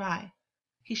silent cry.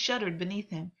 He shuddered beneath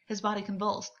him, his body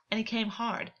convulsed, and he came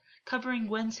hard, covering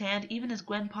Gwyn's hand even as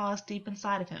Gwyn paused deep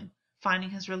inside of him,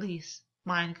 finding his release,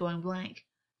 mind going blank.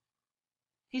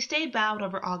 He stayed bowed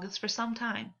over Augus for some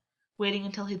time, waiting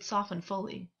until he'd softened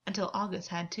fully, until Augus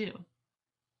had too.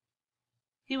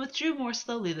 He withdrew more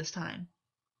slowly this time.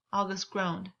 Augus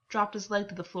groaned, dropped his leg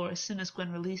to the floor as soon as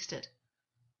Gwyn released it.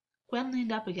 Gwyn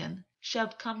leaned up again,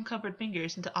 shoved cum-covered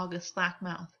fingers into Augus's slack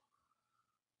mouth.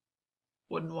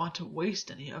 "Wouldn't want to waste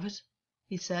any of it,"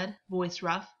 he said, voice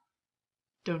rough.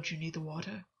 "Don't you need the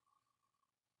water?"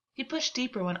 He pushed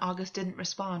deeper when Augus didn't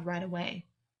respond right away.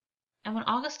 And when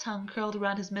Augus's tongue curled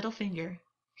around his middle finger,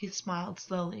 he smiled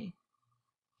slowly.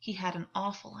 He had an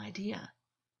awful idea.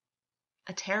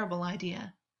 A terrible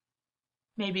idea.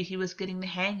 Maybe he was getting the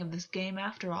hang of this game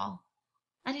after all.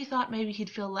 And he thought maybe he'd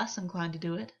feel less inclined to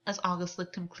do it, as Augus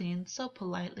licked him clean so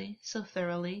politely, so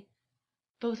thoroughly.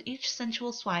 But with each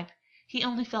sensual swipe, he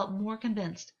only felt more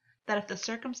convinced that if the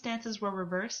circumstances were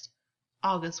reversed,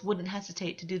 Augus wouldn't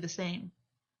hesitate to do the same.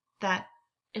 That,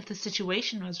 if the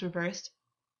situation was reversed,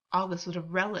 Augus would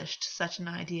have relished such an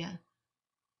idea.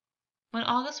 When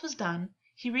Augus was done,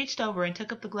 he reached over and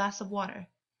took up the glass of water,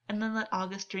 and then let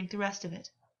Augus drink the rest of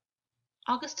it.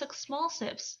 Augus took small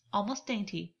sips, almost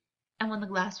dainty, and when the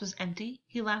glass was empty,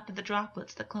 he lapped at the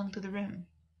droplets that clung to the rim.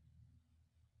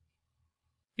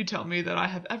 "You tell me that I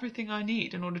have everything I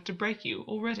need in order to break you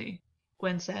already,"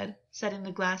 Gwyn said, setting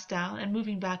the glass down and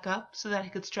moving back up so that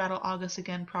he could straddle Augus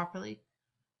again properly.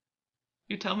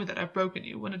 "You tell me that I've broken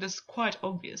you when it is quite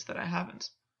obvious that I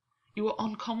haven't. You are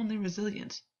uncommonly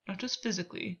resilient, not just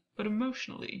physically, but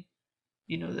emotionally.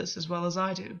 You know this as well as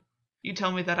I do. You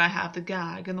tell me that I have the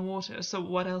gag and the water, so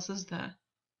what else is there?"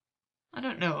 "I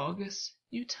don't know, Augus.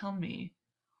 You tell me.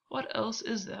 What else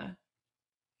is there?"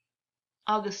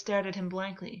 Augus stared at him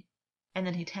blankly, and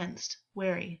then he tensed,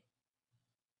 wary.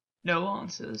 "No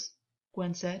answers,"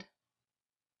 Gwyn said.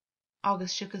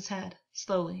 Augus shook his head,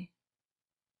 slowly.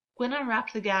 Gwyn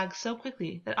unwrapped the gag so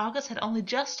quickly that Augus had only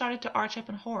just started to arch up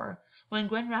in horror when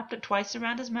Gwyn wrapped it twice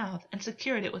around his mouth and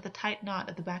secured it with a tight knot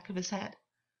at the back of his head.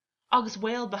 Augus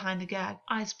wailed behind the gag,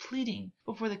 eyes pleading,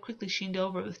 before they quickly sheened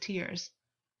over with tears.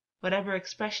 Whatever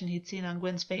expression he'd seen on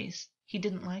Gwyn's face, he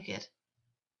didn't like it.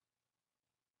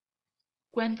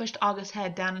 Gwyn pushed Augus's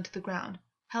head down into the ground,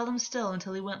 held him still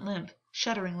until he went limp,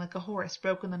 shuddering like a horse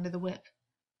broken under the whip.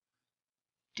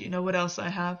 "Do you know what else I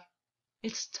have?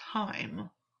 It's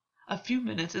time. A few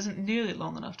minutes isn't nearly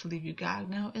long enough to leave you gagged,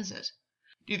 now is it?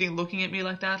 Do you think looking at me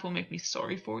like that will make me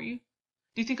sorry for you?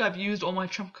 Do you think I've used all my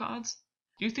trump cards?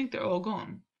 Do you think they're all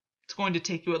gone? It's going to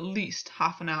take you at least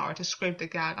half an hour to scrape the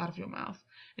gag out of your mouth,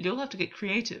 and you'll have to get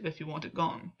creative if you want it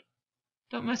gone.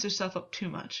 Don't mess yourself up too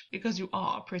much, because you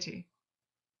are pretty."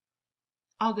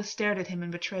 Augus stared at him in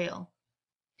betrayal.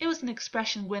 It was an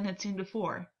expression Gwyn had seen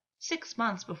before, 6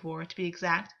 months before, to be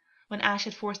exact, when Ash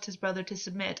had forced his brother to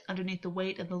submit underneath the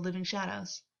weight of the living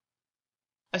shadows.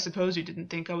 "I suppose you didn't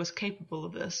think I was capable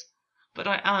of this, but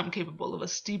I am capable of a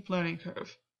steep learning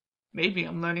curve. Maybe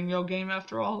I'm learning your game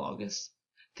after all, Augus.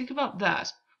 Think about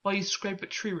that while you scrape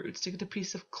at tree roots to get a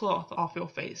piece of cloth off your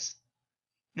face.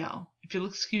 Now, if you'll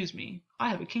excuse me, I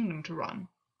have a kingdom to run."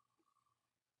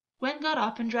 Gwyn got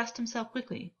up and dressed himself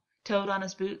quickly, toed on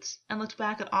his boots, and looked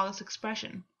back at Augus's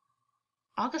expression.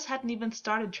 Augus hadn't even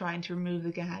started trying to remove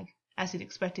the gag, as he'd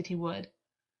expected he would.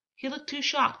 He looked too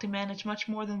shocked to manage much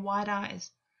more than wide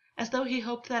eyes, as though he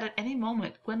hoped that at any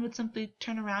moment Gwyn would simply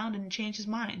turn around and change his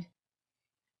mind.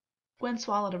 Gwyn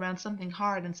swallowed around something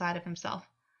hard inside of himself,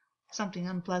 something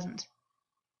unpleasant.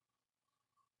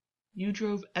 "You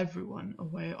drove everyone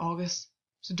away, Augus,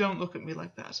 so don't look at me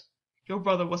like that. Your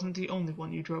brother wasn't the only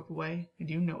one you drove away, and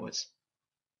you know it."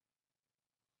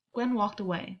 Gwyn walked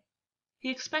away.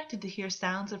 He expected to hear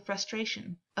sounds of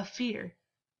frustration, of fear,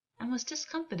 and was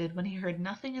discomfited when he heard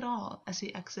nothing at all as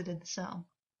he exited the cell.